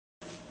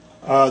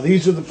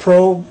These are the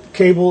probe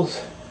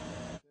cables.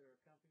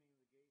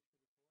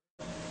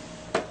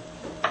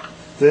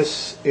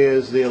 This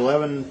is the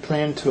 11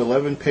 pin to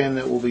 11 pin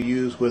that will be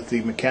used with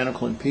the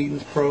mechanical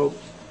impedance probe,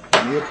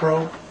 the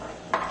probe.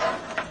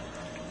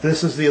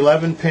 This is the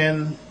 11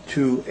 pin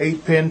to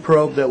 8 pin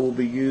probe that will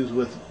be used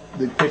with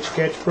the pitch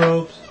catch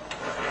probes.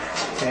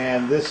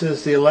 And this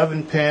is the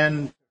 11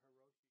 pin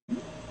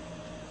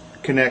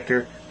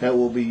connector that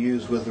will be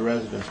used with the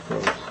resonance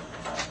probes.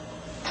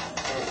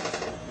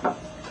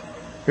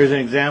 Here's an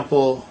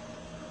example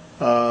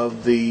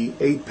of the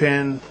 8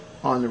 pin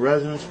on the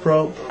resonance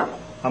probe.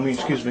 on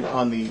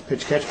the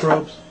pitch catch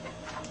probes.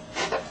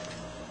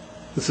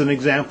 This is an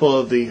example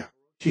of the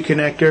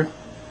connector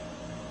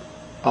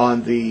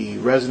on the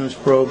resonance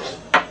probes,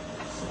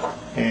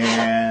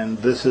 and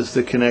this is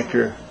the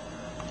connector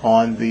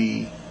on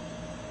the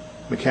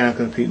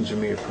mechanical impedance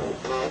meter probe.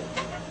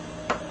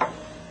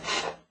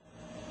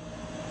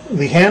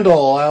 The handle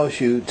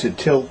allows you to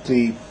tilt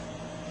the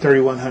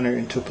 3100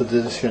 into a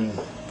position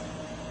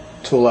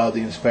to allow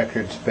the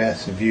inspector to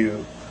pass the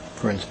view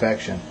for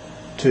inspection.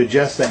 To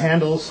adjust the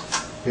handles,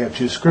 we have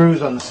 2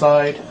 screws on the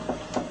side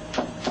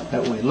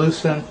that we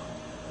loosen,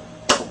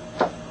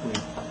 we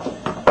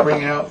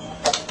bring out,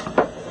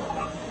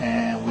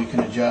 and we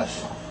can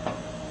adjust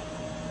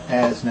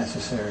as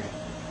necessary.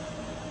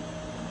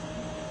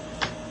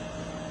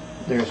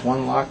 There's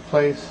one lock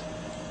place,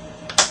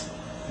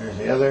 there's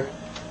the other,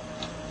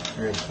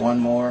 there's one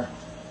more.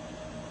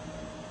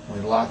 We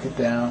lock it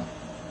down,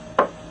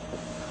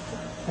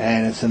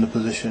 and it's in the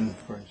position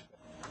for inspection.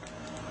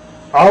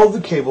 All of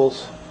the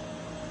cables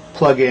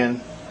plug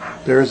in.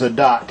 There is a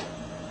dot,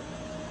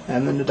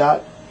 and then the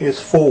dot is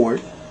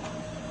forward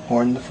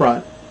or in the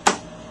front,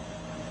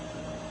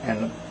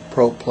 and the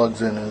probe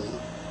plugs in as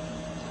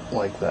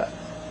like that.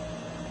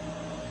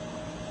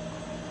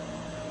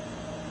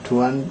 To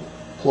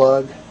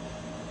unplug,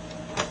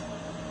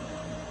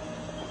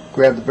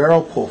 grab the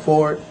barrel, pull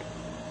forward.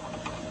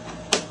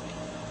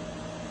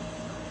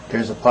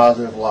 There's a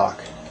positive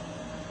lock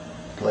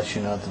to let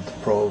you know that the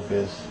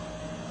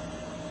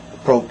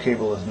probe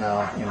cable is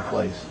now in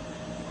place.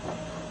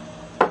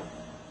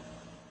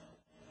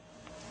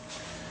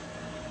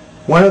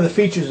 One of the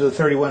features of the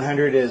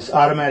 3100 is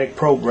automatic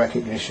probe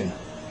recognition.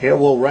 It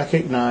will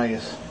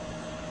recognize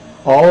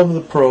all of the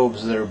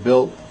probes that are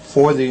built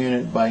for the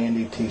unit by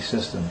NDT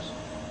Systems.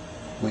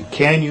 We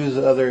can use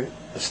other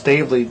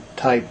Stavely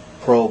type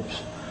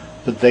probes,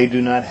 but they do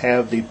not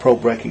have the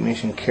probe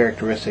recognition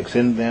characteristics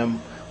in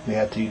them. We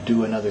have to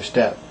do another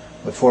step.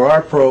 But for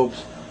our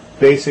probes,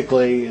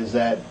 basically is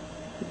that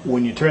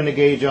when you turn the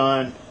gauge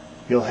on,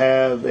 you'll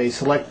have a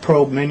select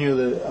probe menu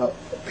that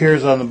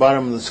appears on the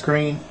bottom of the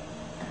screen.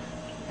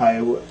 I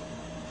would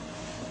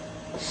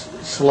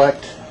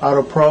select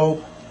auto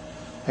probe.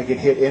 I can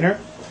hit enter.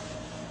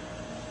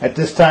 At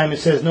this time it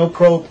says no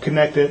probe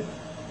connected,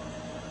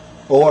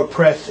 or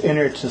press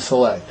enter to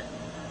select.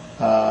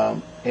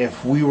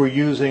 If we were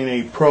using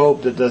a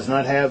probe that does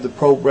not have the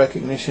probe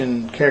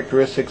recognition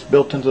characteristics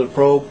built into the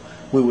probe,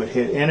 we would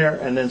hit enter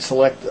and then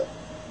select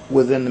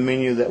within the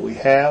menu that we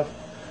have.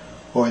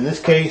 Or in this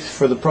case,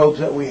 for the probes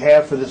that we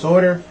have for this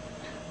order,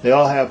 they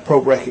all have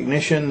probe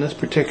recognition. This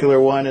particular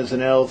one is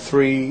an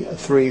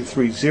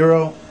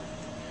L3330.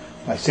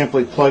 By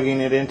simply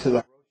plugging it into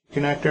the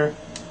connector,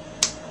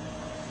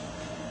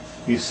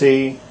 you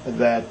see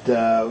that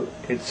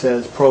it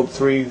says probe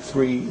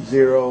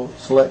 330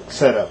 select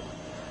setup.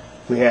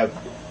 We have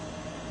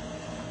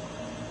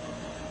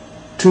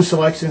 2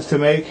 selections to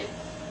make.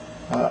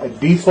 A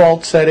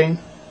default setting,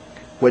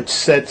 which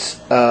sets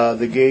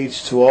the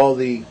gauge to all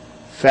the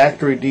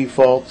factory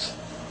defaults,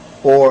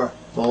 or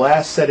the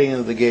last setting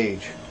of the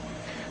gauge.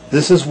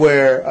 This is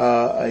where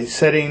a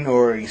setting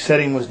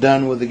was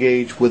done with the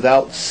gauge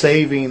without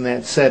saving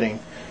that setting.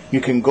 You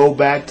can go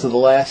back to the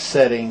last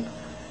setting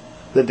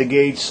that the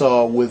gauge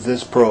saw with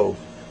this probe.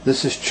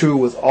 This is true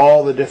with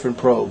all the different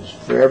probes.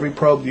 For every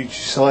probe you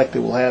select, it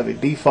will have a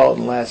default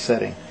and last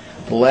setting.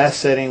 The last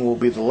setting will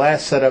be the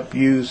last setup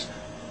used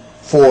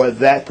for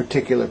that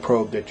particular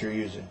probe that you're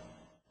using.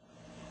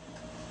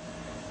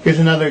 Here's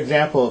another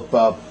example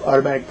of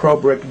automatic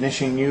probe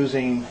recognition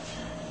using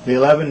the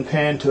 11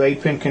 pin to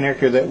 8 pin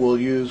connector that we'll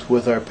use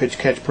with our pitch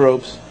catch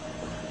probes.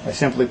 By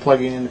simply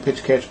plugging in the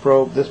pitch catch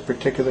probe, this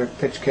particular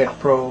pitch catch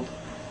probe,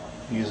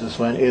 use this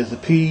one, is the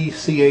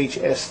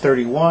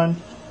PCHS31.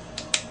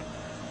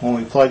 When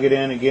we plug it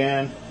in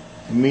again,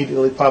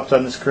 immediately pops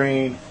on the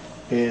screen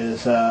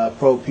is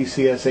probe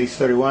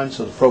PCSH31,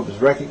 so the probe is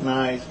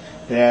recognized.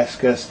 It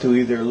asks us to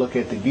either look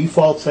at the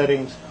default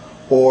settings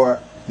or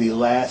the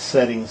last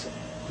settings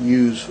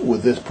used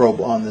with this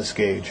probe on this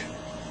gauge.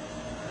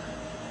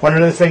 One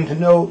other thing to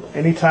note,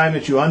 anytime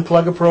that you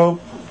unplug a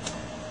probe,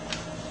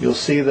 you'll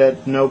see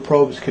that no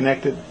probe is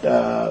connected,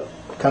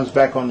 comes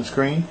back on the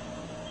screen.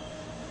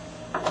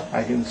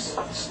 I can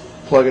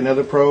plug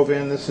another probe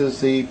in. This is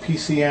the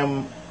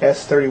PCM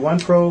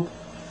S31 probe,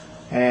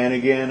 and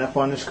again up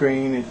on the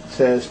screen it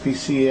says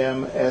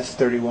PCM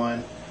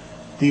S31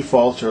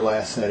 defaults or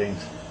last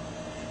settings.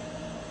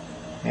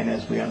 And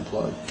as we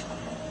unplug,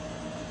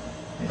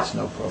 It's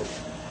no probe.